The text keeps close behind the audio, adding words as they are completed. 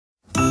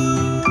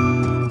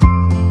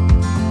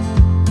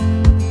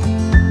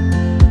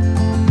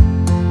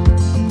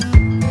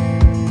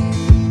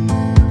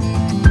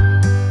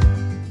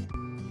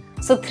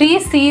So 3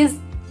 C's: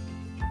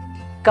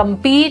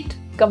 compete,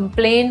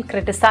 complain,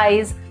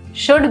 criticize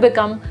should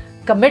become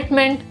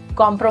commitment,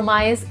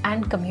 compromise,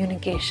 and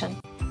communication.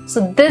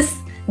 So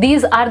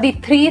these are the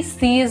 3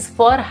 C's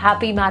for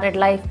happy married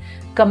life.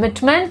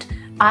 Commitment: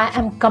 I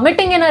am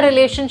committing in a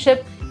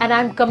relationship, and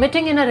I'm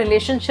committing in a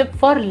relationship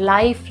for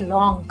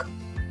lifelong.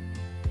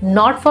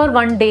 Not for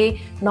one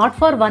day, not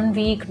for 1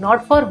 week,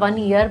 not for 1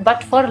 year,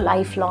 but for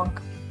lifelong.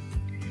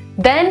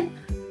 Then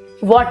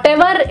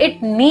whatever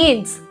it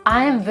needs,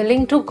 I am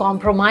willing to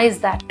compromise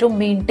that to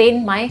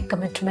maintain my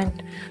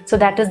commitment. So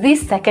that is the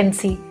second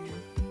C,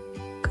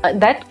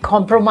 that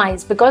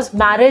compromise. Because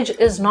marriage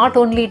is not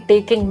only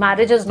taking,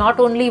 marriage is not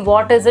only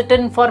what is it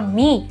in for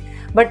me,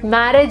 but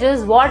marriage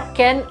is what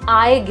can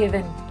I give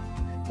in,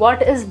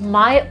 what is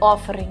my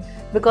offering.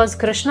 Because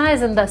Krishna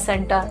is in the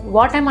center,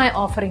 what am I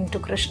offering to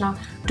Krishna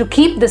to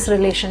keep this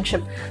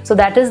relationship? So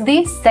that is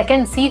the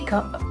second C,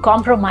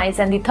 compromise.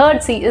 And the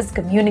third C is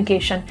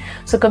communication.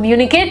 So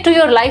communicate to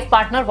your life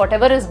partner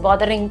whatever is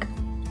bothering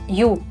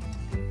you,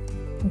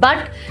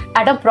 but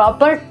at a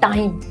proper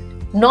time.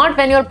 Not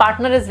when your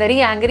partner is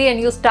very angry and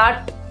you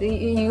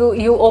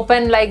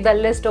open like the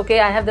list, okay,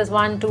 I have this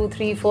 1, 2,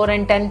 3, 4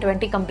 and 10,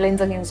 20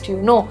 complaints against you.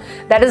 No,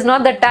 that is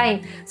not the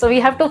time. So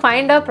we have to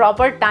find a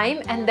proper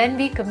time, and then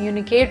we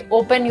communicate,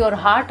 open your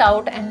heart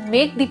out and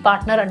make the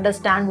partner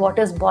understand what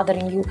is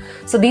bothering you.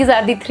 So these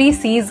are the 3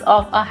 C's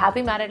of a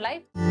happy married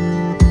life.